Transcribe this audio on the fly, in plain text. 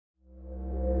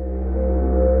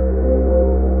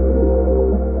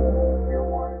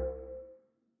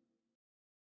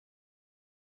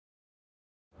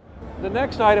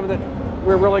next item that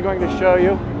we're really going to show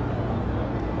you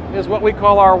is what we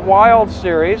call our Wild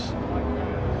series.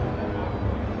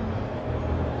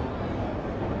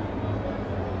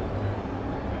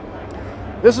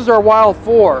 This is our Wild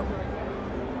 4.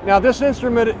 Now this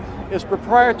instrument is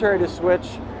proprietary to Switch.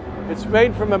 It's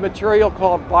made from a material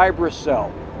called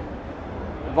Vibracell.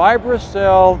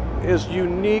 Vibracell is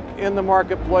unique in the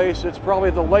marketplace. It's probably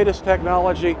the latest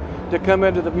technology to come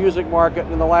into the music market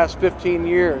in the last 15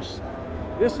 years.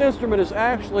 This instrument is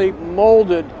actually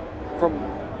molded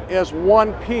as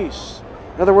one piece.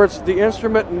 In other words, the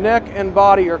instrument neck and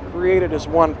body are created as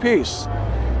one piece.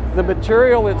 The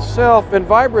material itself in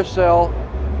Vibracell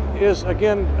is,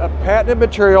 again, a patented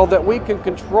material that we can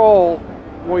control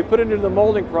when we put it into the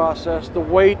molding process, the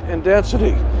weight and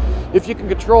density. If you can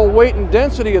control weight and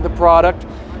density of the product,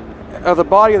 of the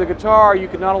body of the guitar, you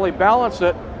can not only balance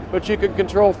it, but you can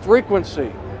control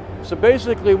frequency. So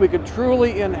basically, we can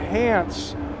truly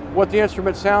enhance what the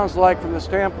instrument sounds like from the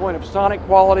standpoint of sonic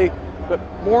quality, but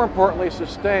more importantly,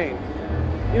 sustain.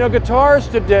 You know, guitars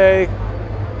today,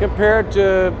 compared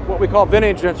to what we call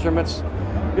vintage instruments,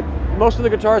 most of the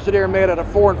guitars today are made out of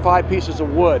 4 and 5 pieces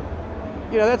of wood.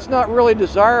 You know, that's not really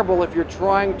desirable if you're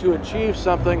trying to achieve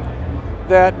something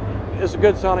that is a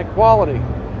good sonic quality.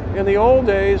 In the old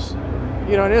days,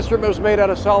 you know, an instrument was made out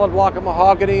of solid block of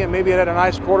mahogany and maybe it had a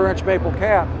nice 1/4-inch maple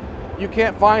cap. You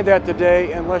can't find that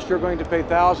today unless you're going to pay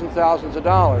thousands of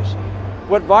dollars.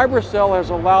 What Vibracell has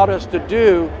allowed us to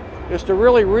do is to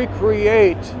really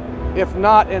recreate, if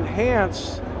not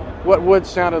enhance, what wood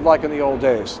sounded like in the old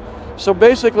days. So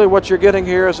basically what you're getting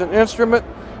here is an instrument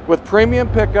with premium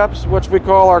pickups, which we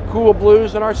call our Cool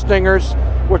Blues and our Stingers,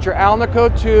 which are Alnico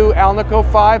 2,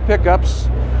 Alnico 5 pickups.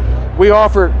 We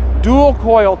offer dual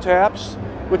coil taps,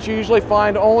 which you usually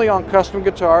find only on custom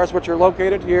guitars, which are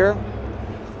located here.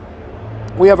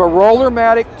 We have a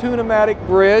Roller-matic, Tune-o-matic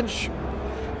bridge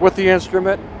with the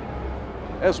instrument,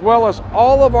 as well as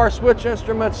all of our Switch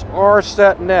instruments are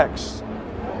set necks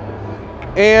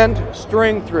and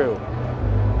string through.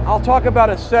 I'll talk about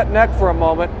a set neck for a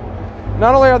moment.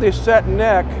 Not only are they set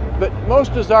neck, but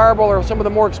most desirable or some of the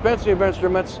more expensive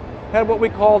instruments had what we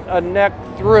called a neck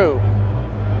through.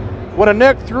 What a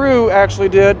neck through actually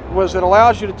did was it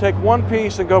allows you to take one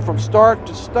piece and go from start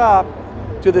to stop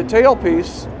to the tail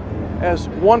piece as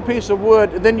one piece of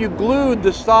wood, and then you glued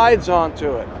the sides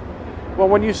onto it. Well,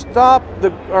 when you stop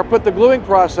or put the gluing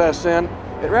process in,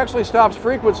 it actually stops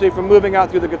frequency from moving out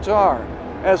through the guitar.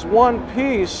 As one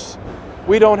piece,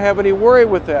 we don't have any worry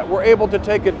with that. We're able to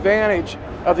take advantage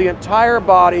of the entire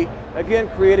body, again,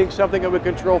 creating something that we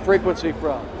control frequency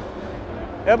from.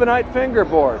 Ebonite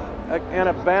fingerboard and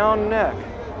a bound neck.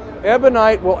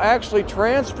 Ebonite will actually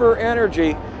transfer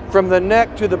energy from the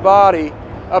neck to the body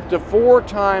up to 4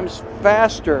 times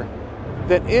faster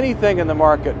than anything in the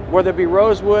market, whether it be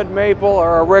rosewood, maple,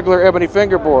 or a regular ebony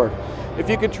fingerboard. If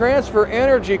you can transfer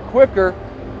energy quicker,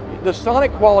 the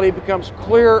sonic quality becomes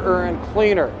clearer and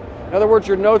cleaner. In other words,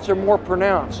 your notes are more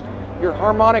pronounced. Your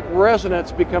harmonic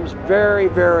resonance becomes very,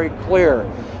 very clear.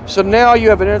 So now you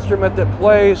have an instrument that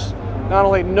plays not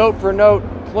only note for note,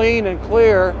 clean and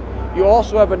clear, you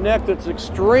also have a neck that's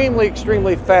extremely,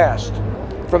 extremely fast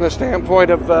from the standpoint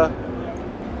of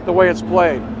the way it's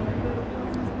played.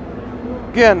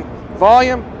 Again,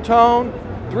 volume, tone,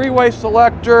 3-way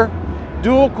selector,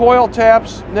 dual coil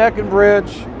taps, neck and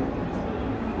bridge,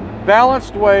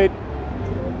 balanced weight,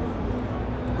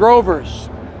 Grovers.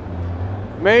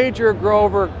 Major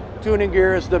Grover tuning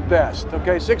gear is the best.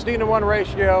 Okay, 16:1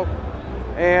 ratio,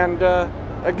 and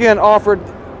again, offered.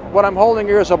 What I'm holding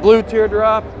here is a blue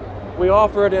teardrop. We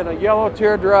offer it in a yellow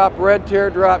teardrop, red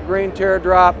teardrop, green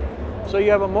teardrop, so you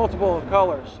have a multiple of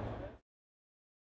colors.